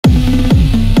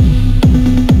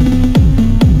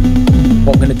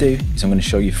do is I'm going to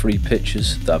show you 3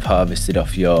 pictures that I've harvested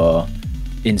off your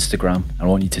Instagram. I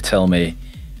want you to tell me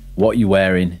what you're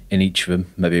wearing in each of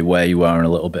them, maybe where you are and a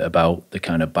little bit about the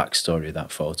kind of backstory of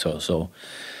that photo. So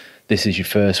this is your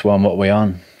first one. What are we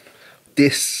on?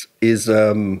 This is,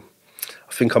 I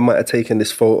think I might have taken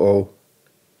this photo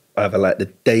either like the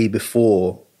day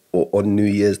before or on New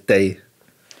Year's Day.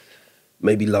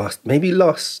 Maybe last,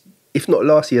 if not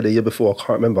last year, the year before, I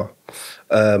can't remember.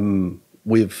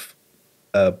 With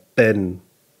Ben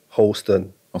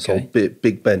Holston. Okay. So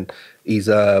Big Ben. He's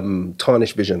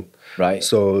Tarnished Vision. Right.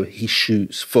 So he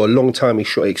shoots, for a long time he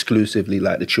shot exclusively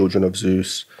like the Children of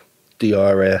Zeus,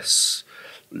 DRS,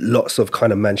 lots of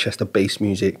kind of Manchester-based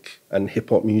music and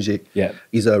hip-hop music. Yeah.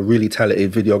 He's a really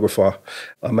talented videographer.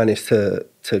 I managed to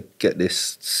get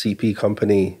this CP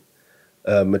company,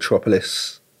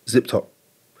 Metropolis, zip top.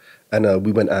 And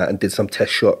we went out and did some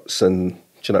test shots, and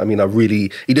do you know what I mean?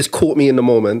 He just caught me in the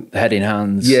moment. The head in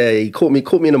hands. Yeah, he caught me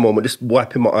in the moment, just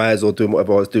wiping my eyes or doing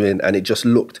whatever I was doing, and it just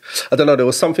looked, I don't know, there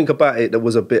was something about it that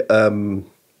was a bit,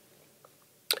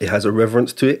 it has a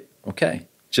reverence to it. Okay.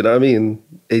 Do you know what I mean?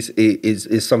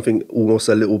 It's something almost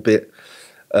a little bit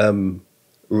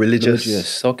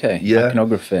religious. Okay. Yeah.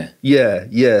 Iconography.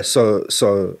 Yeah.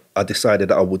 So I decided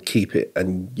that I would keep it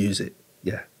and use it.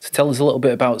 Yeah. So tell us a little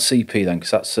bit about CP then, because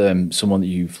that's someone that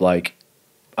you've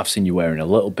I've seen you wearing a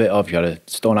little bit of. You had a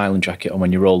Stone Island jacket on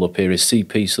when you rolled up here. Is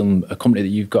CP a company that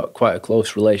you've got quite a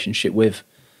close relationship with?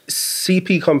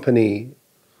 CP company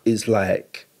is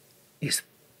it's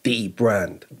the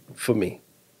brand for me.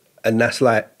 And that's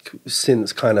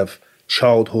since kind of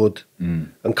childhood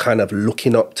and kind of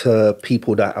looking up to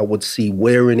people that I would see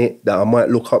wearing it, that I might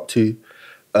look up to,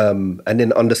 and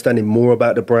then understanding more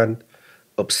about the brand,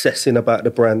 obsessing about the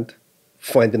brand,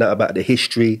 finding out about the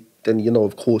history. Then,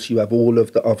 of course, you have all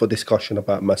of the other discussion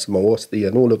about Massimo Osti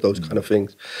and all of those kind of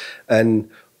things. And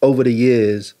over the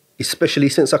years, especially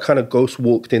since I kind of ghost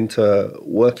walked into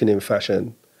working in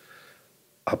fashion,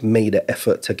 I've made an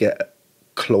effort to get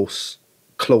closer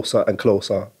and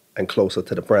closer and closer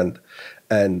to the brand.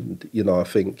 And, I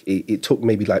think it took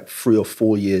maybe 3 or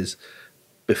 4 years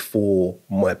before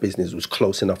my business was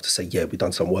close enough to say, yeah, we've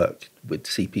done some work with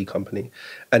CP company.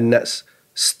 And that's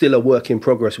still a work in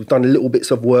progress. We've done little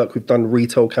bits of work. We've done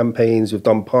retail campaigns. We've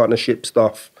done partnership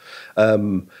stuff.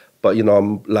 But,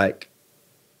 I'm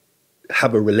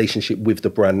have a relationship with the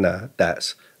brand now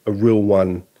that's a real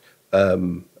one.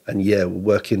 And yeah,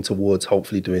 we're working towards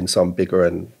hopefully doing some bigger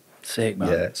and sick, man.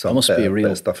 Yeah, some that must be a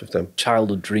real stuff with them.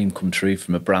 Childhood dream come true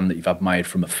from a brand that you've admired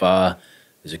from afar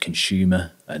as a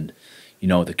consumer, and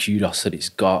the kudos that it's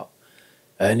got,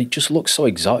 and it just looks so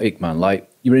exotic, man.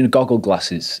 You're in goggle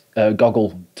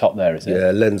top there, is it? Yeah,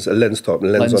 a lens top,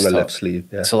 lens on the left sleeve.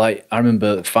 Yeah. So I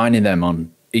remember finding them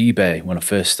on eBay when I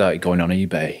first started going on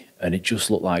eBay, and it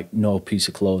just looked like no piece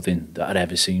of clothing that I'd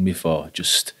ever seen before.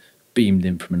 Just beamed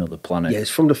in from another planet. Yeah, it's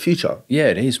from the future. Yeah,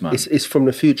 it is, man. It's from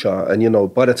the future. And,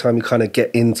 by the time you kind of get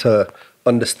into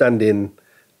understanding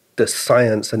the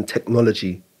science and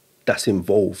technology that's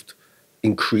involved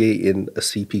in creating a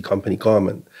CP company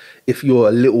garment, if you're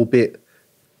a little bit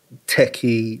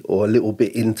techie or a little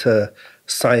bit into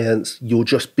science, you'll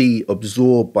just be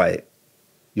absorbed by it.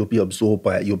 You'll be absorbed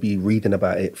by it. You'll be reading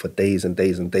about it for days and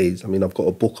days and days. I mean, I've got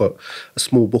a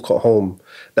small book at home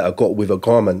that I got with a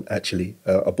garment, actually.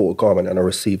 I bought a garment and I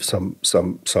received some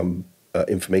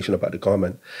information about the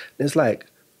garment. There's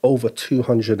over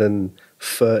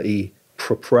 230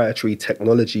 proprietary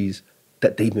technologies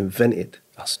that they've invented.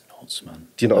 That's nuts, man.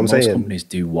 Do you know what I'm saying? Most companies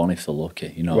do one if they're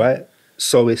lucky, Right?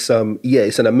 So it's,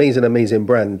 it's an amazing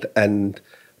brand.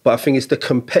 But I think it's the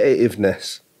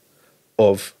competitiveness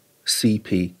of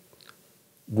CP,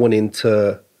 wanting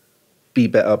to be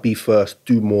better, be first,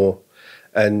 do more.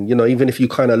 And, even if you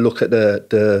kind of look at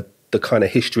the kind of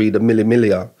history, the Mille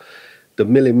Miglia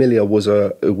was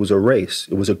a race.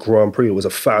 It was a Grand Prix. It was a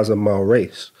 1,000-mile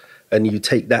race. And you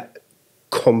take that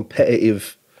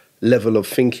competitive level of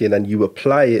thinking and you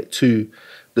apply it to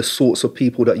the sorts of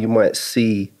people that you might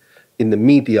see in the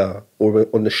media or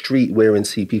on the street wearing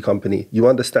CP company. You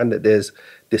understand that there's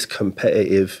this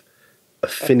competitive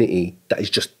affinity that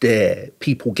is just there.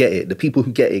 People get it. The people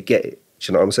who get it, get it. Do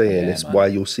you know what I'm saying? Yeah, it's man. why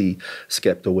you'll see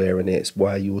Skepta wearing it. It's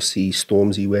why you'll see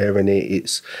Stormzy wearing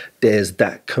it. There's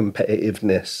that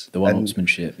competitiveness. The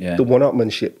one-upsmanship, yeah. The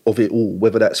one-upmanship of it all,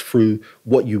 whether that's through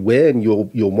what you wear and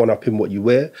you're one-upping what you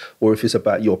wear, or if it's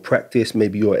about your practice,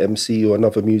 maybe you're an MC or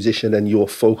another musician and you're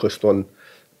focused on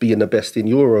being the best in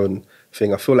your own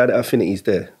thing. I feel like that affinity's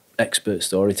there. Expert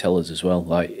storytellers as well,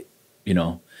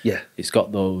 Yeah. It's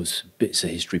got those bits of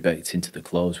history baked into the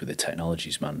clothes with the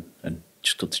technologies, man. And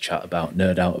just good to chat about,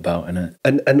 nerd out about, innit?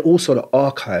 And also the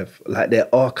archive, like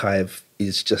their archive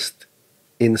is just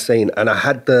insane. And I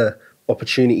had the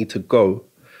opportunity to go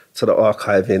to the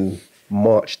archive in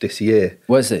March this year.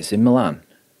 Where's this? In Milan?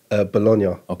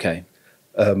 Bologna. Okay.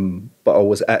 But I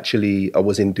was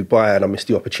in Dubai and I missed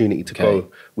the opportunity to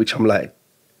go, which I'm like,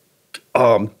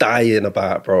 oh, I'm dying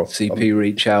about, bro. CP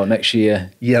reach out next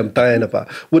year. Yeah, I'm dying about.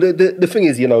 Well, the thing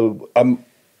is, you know, I'm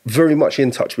very much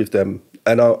in touch with them,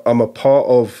 and I'm a part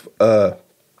of a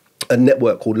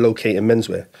network called Locating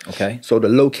Menswear. Okay. So the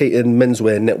Locating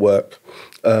Menswear network,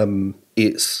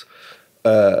 it's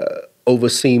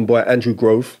overseen by Andrew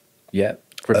Grove. Yeah,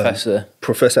 Professor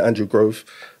Andrew Grove.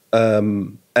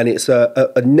 And it's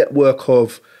a network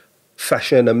of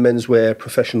fashion and menswear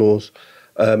professionals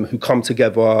who come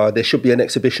together. There should be an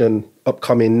exhibition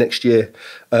upcoming next year,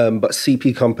 but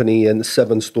CP Company and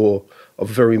Seven Store are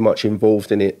very much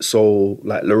involved in it. So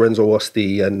like Lorenzo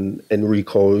Osti and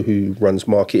Enrico, who runs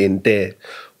marketing, they're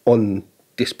on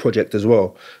this project as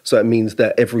well. So it means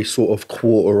that every sort of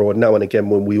quarter or now and again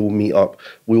when we all meet up,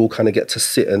 we all kind of get to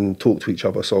sit and talk to each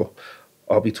other. So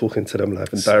I'll be talking to them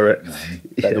live and direct.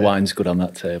 Bet the wine's good on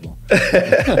that table.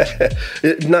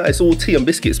 No, it's all tea and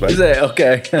biscuits, man. Is it?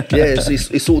 Okay. Yeah,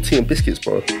 it's all tea and biscuits,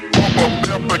 bro.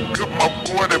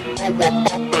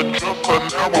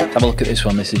 Have a look at this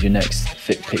one. This is your next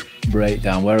fit pick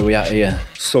breakdown. Where are we at here?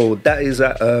 So that is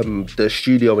at the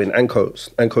studio in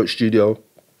Ancoat Studio.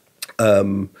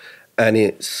 And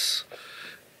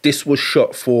this was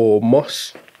shot for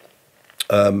Moss.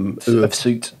 Of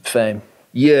suit fame.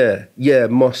 Yeah,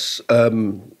 Moss,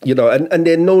 you know, and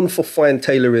they're known for fine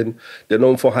tailoring, they're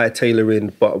known for high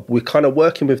tailoring, but we're kind of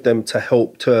working with them to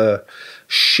help to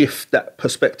shift that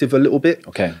perspective a little bit.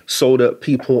 Okay. So that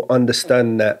people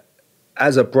understand that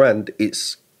as a brand,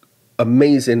 it's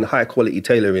amazing high quality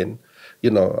tailoring. You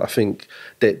know, I think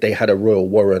that they had a royal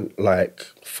warrant like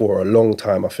for a long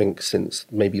time, I think since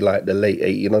maybe like the late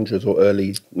 1800s or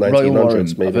early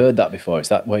 1900s maybe. I've heard that before. Is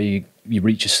that where you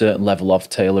reach a certain level of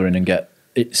tailoring and get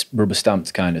it's rubber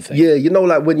stamped kind of thing? Yeah, you know,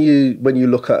 like when you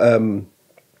look at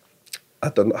I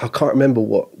can't remember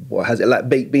what has it, like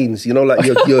baked beans. You know, like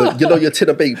your tin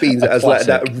of baked beans that has like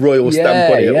that royal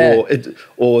stamp on it,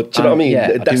 or do you know what I mean?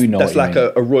 Yeah, that's like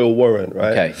a royal warrant,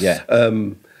 right? Okay, yeah.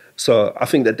 So I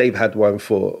think that they've had one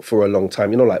for a long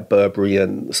time. You know, like Burberry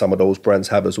and some of those brands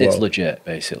have as well. It's legit,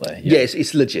 basically. Yeah,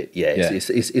 it's legit. Yeah,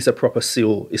 it's a proper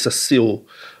seal. It's a seal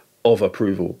of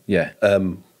approval. Yeah.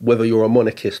 Whether you're a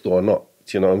monarchist or not.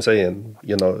 Do you know what I'm saying?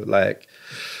 You know, like,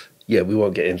 yeah, we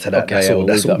won't get into that. Okay,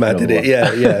 that's all mad, isn't it?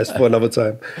 Yeah, it's for another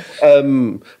time.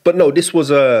 But no, this was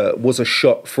a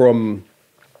shot from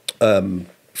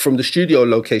the studio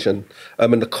location,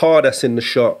 and the car that's in the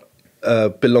shot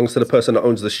belongs to the person that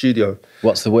owns the studio.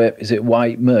 What's the whip? Is it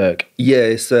white Merc? Yeah,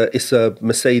 it's a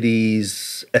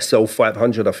Mercedes SL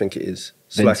 500, I think it is.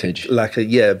 It's vintage, like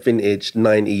a vintage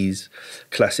 90s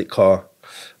classic car.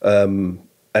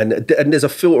 And there's a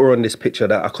filter on this picture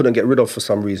that I couldn't get rid of for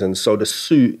some reason. So the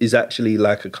suit is actually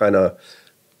like a kind of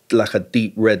like a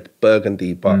deep red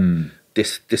burgundy, but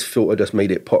this filter just made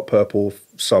it pop purple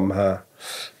somehow.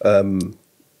 And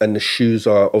the shoes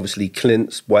are obviously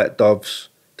Clints, white Doves,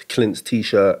 the Clints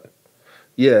t-shirt.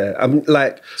 Yeah, I mean,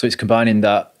 like... So it's combining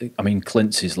that. I mean,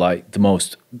 Clints is like the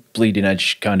most bleeding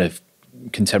edge kind of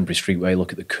contemporary streetwear.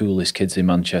 Look at the coolest kids in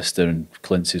Manchester, and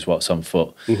Clints is what's on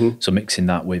foot. Mm-hmm. So mixing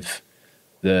that with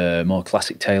the more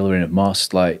classic tailoring of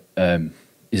Moss, like,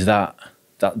 is that's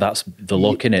the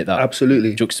look in it? That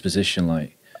absolutely juxtaposition,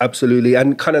 like absolutely,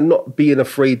 and kind of not being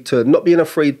afraid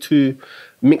to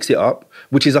mix it up,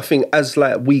 which is, I think, as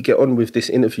like we get on with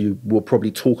this interview, we'll probably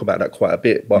talk about that quite a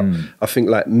bit. But I think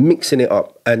like mixing it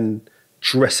up and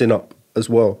dressing up as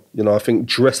well. You know, I think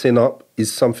dressing up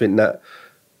is something that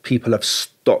people have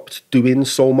stopped doing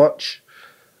so much.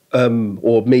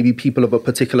 Or maybe people of a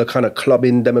particular kind of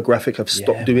clubbing demographic have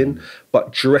stopped doing,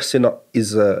 but dressing up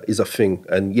is a thing.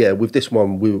 And yeah, with this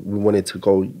one, we wanted to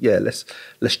go, yeah, let's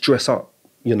dress up,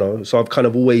 you know. So I've kind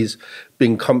of always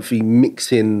been comfy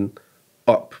mixing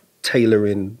up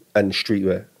tailoring and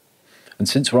streetwear. And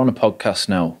since we're on a podcast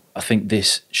now, I think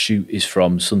this shoot is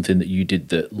from something that you did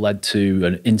that led to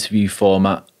an interview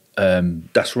format.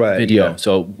 That's right. Video. Yeah.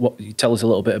 So tell us a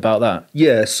little bit about that.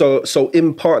 Yeah. So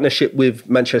in partnership with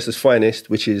Manchester's Finest,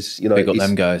 which is, you know, big up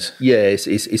them guys. Yeah,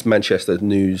 it's Manchester's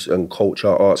news and culture,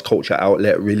 arts, culture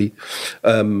outlet, really.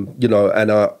 You know,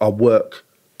 and I work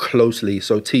closely.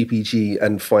 So TPG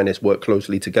and Finest work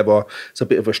closely together. It's a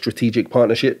bit of a strategic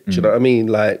partnership. Do you know what I mean?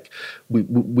 Like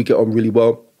we get on really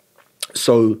well.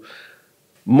 So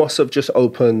Moss have just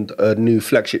opened a new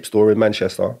flagship store in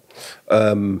Manchester,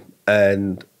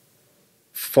 and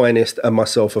Finest and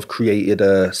myself have created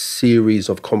a series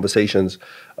of conversations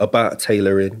about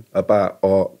tailoring, about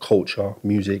art, culture,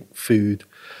 music, food,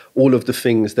 all of the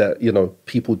things that, you know,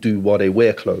 people do while they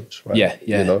wear clothes, right? Yeah.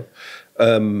 You know?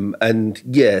 And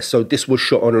yeah, so this was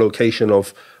shot on location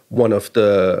of one of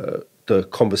the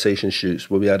conversation shoots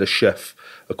where we had a chef,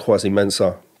 a Kwasi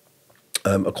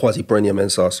Brenya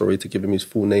Mensah, sorry to give him his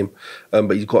full name,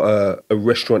 but he's got a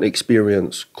restaurant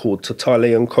experience called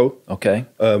Tatale & Co. Okay.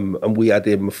 And we had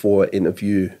him for an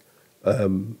interview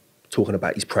talking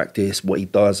about his practice, what he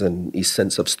does and his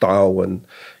sense of style and,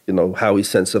 you know, how his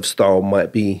sense of style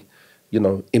might be, you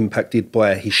know, impacted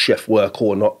by his chef work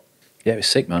or not. Yeah, it was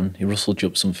sick, man. He rustled you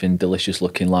up something delicious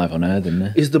looking live on air, didn't he?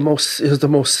 It was the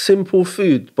most simple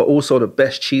food, but also the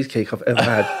best cheesecake I've ever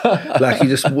had. Like, he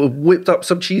just whipped up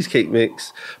some cheesecake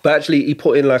mix, but actually he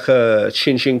put in like a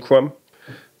chin chin crumb,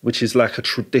 which is like a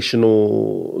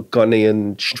traditional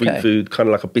Ghanaian street food, kind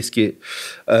of like a biscuit,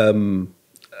 and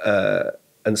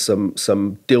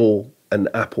some dill and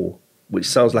apple, which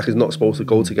sounds like it's not supposed to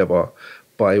go together,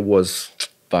 but it was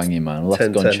banging, man. We'll have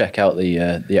to go and check out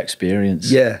the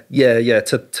experience. Yeah.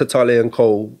 Tatale &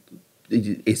 Co.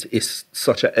 It's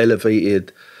such an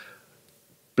elevated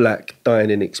black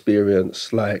dining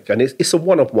experience, like, and it's a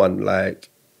one-of-one, like,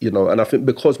 you know. And I think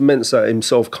because Mensah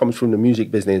himself comes from the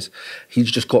music business,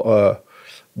 he's just got a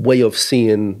way of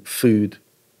seeing food,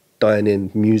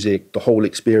 dining, music, the whole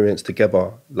experience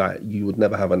together. Like, you would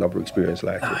never have another experience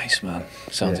like it. Nice, man.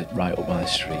 Sounds right up my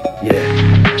street.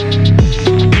 Yeah.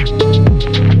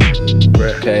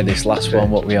 Okay, this last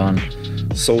one, what we on?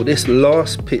 So this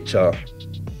last picture,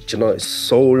 do you know, it's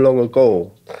so long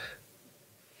ago.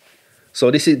 So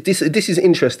this is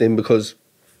interesting because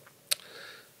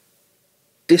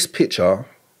this picture,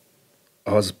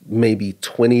 I was maybe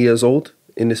 20 years old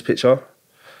in this picture.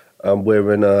 I'm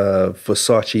wearing a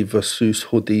Versace Versace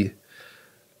hoodie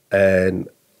and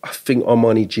I think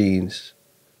Armani jeans.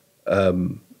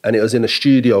 And it was in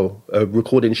a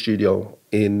recording studio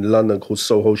in London called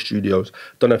Soho Studios.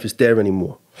 Don't know if it's there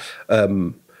anymore.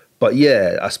 But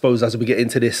yeah, I suppose as we get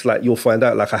into this, like, you'll find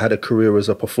out, like, I had a career as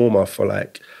a performer for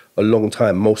like a long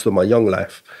time, most of my young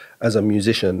life, as a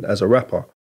musician, as a rapper.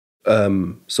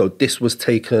 So this was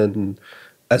taken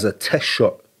as a test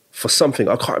shot for something.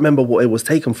 I can't remember what it was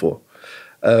taken for.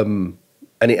 And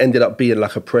it ended up being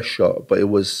like a press shot, but it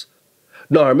was...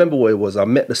 No, I remember what it was. I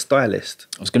met the stylist.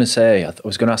 I was going to say, I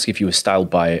was going to ask if you were styled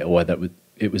by it or whether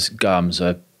it was Garms,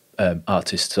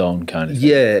 artist's own kind of thing.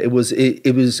 Yeah, it was.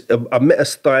 I met a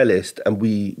stylist and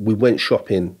we went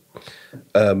shopping,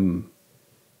 and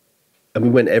we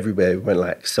went everywhere. We went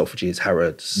like Selfridges,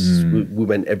 Harrods. We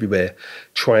went everywhere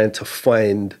trying to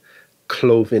find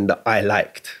clothing that I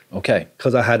liked. Okay.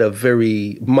 Because I had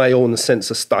my own sense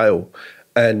of style,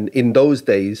 and in those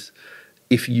days,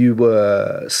 if you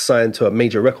were signed to a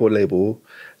major record label,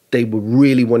 they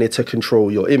really wanted to control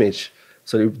your image.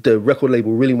 So the record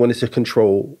label really wanted to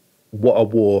control what I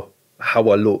wore, how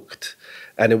I looked.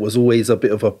 And it was always a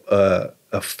bit of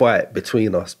a fight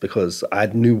between us because I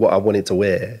knew what I wanted to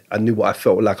wear. I knew what I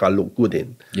felt like I looked good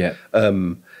in. Yeah.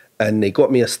 And they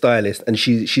got me a stylist and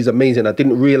she's amazing. I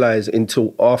didn't realize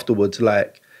until afterwards,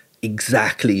 like,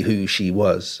 exactly who she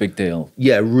was. Big deal.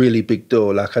 Yeah, really big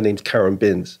deal. Like, her name's Karen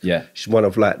Binns. Yeah. She's one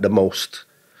of like the most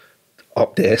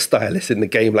up there stylists in the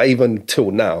game, like even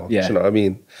till now. Yeah. Do you know what I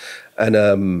mean?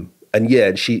 And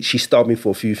yeah, she styled me for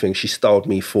a few things. She styled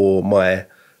me for my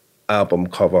album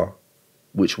cover,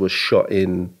 which was shot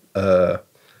in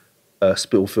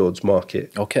Spitalfields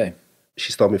Market. Okay.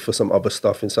 She styled me for some other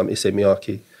stuff in some Issey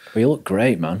Miyake. Well, you look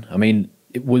great, man. I mean,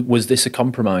 was this a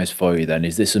compromise for you then?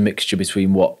 Is this a mixture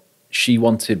between what she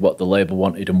wanted, what the label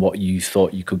wanted, and what you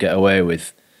thought you could get away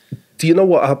with? Do you know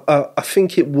what? I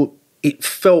think it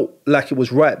felt like it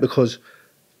was right because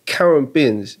Karen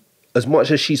Binns, as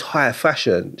much as she's high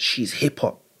fashion, she's hip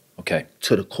hop. Okay.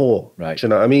 To the core. Right. Do you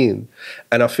know what I mean?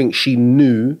 And I think she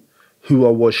knew who I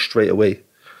was straight away.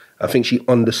 I think she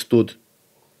understood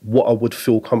what I would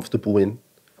feel comfortable in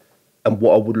and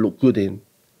what I would look good in,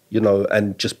 you know,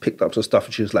 and just picked up some stuff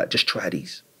and she was like, just try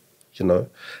these, you know.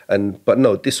 But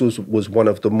no, this was one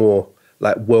of the more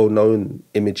like well-known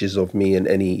images of me in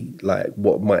any like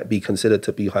what might be considered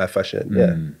to be high fashion.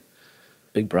 Yeah.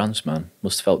 Big brands, man.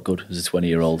 Must have felt good as a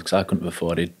 20-year-old because I couldn't have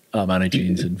afforded Armani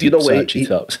jeans and do you know Versace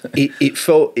tops.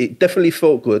 It definitely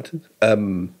felt good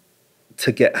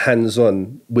to get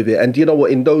hands-on with it. And do you know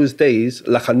what? In those days,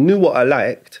 like, I knew what I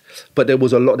liked, but there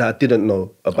was a lot that I didn't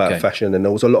know about fashion, and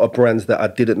there was a lot of brands that I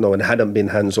didn't know and hadn't been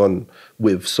hands-on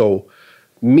with. So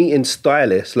meeting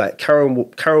stylists, like Karen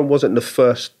wasn't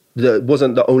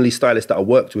wasn't the only stylist that I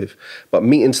worked with, but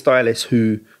meeting stylists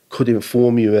who could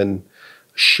inform you and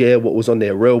share what was on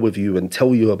their reel with you and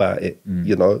tell you about it,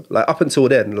 you know? Like, up until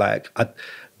then, like,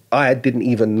 I didn't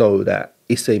even know that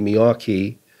Issey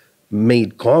Miyake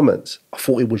made garments. I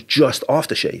thought it was just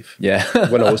aftershave. Yeah.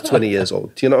 When I was 20 years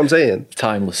old. Do you know what I'm saying?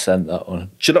 Timeless scent, that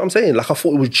one. Do you know what I'm saying? Like, I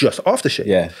thought it was just aftershave.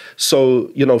 Yeah. So,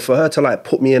 you know, for her to like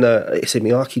put me in a Issey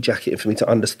Miyake jacket and for me to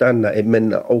understand that, it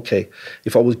meant that, okay,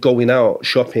 if I was going out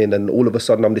shopping and all of a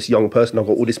sudden I'm this young person, I've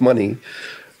got all this money,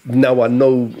 now I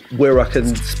know where I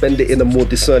can spend it in a more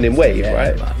discerning way,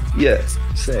 right? Man. Yeah,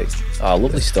 sick. Oh,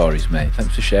 lovely stories, mate.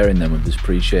 Thanks for sharing them with us.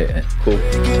 Appreciate it. Cool.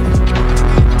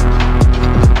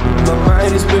 My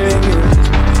mind is breaking.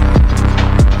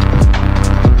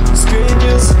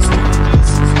 Strangers.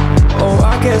 Oh,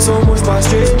 I get so much by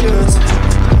strangers.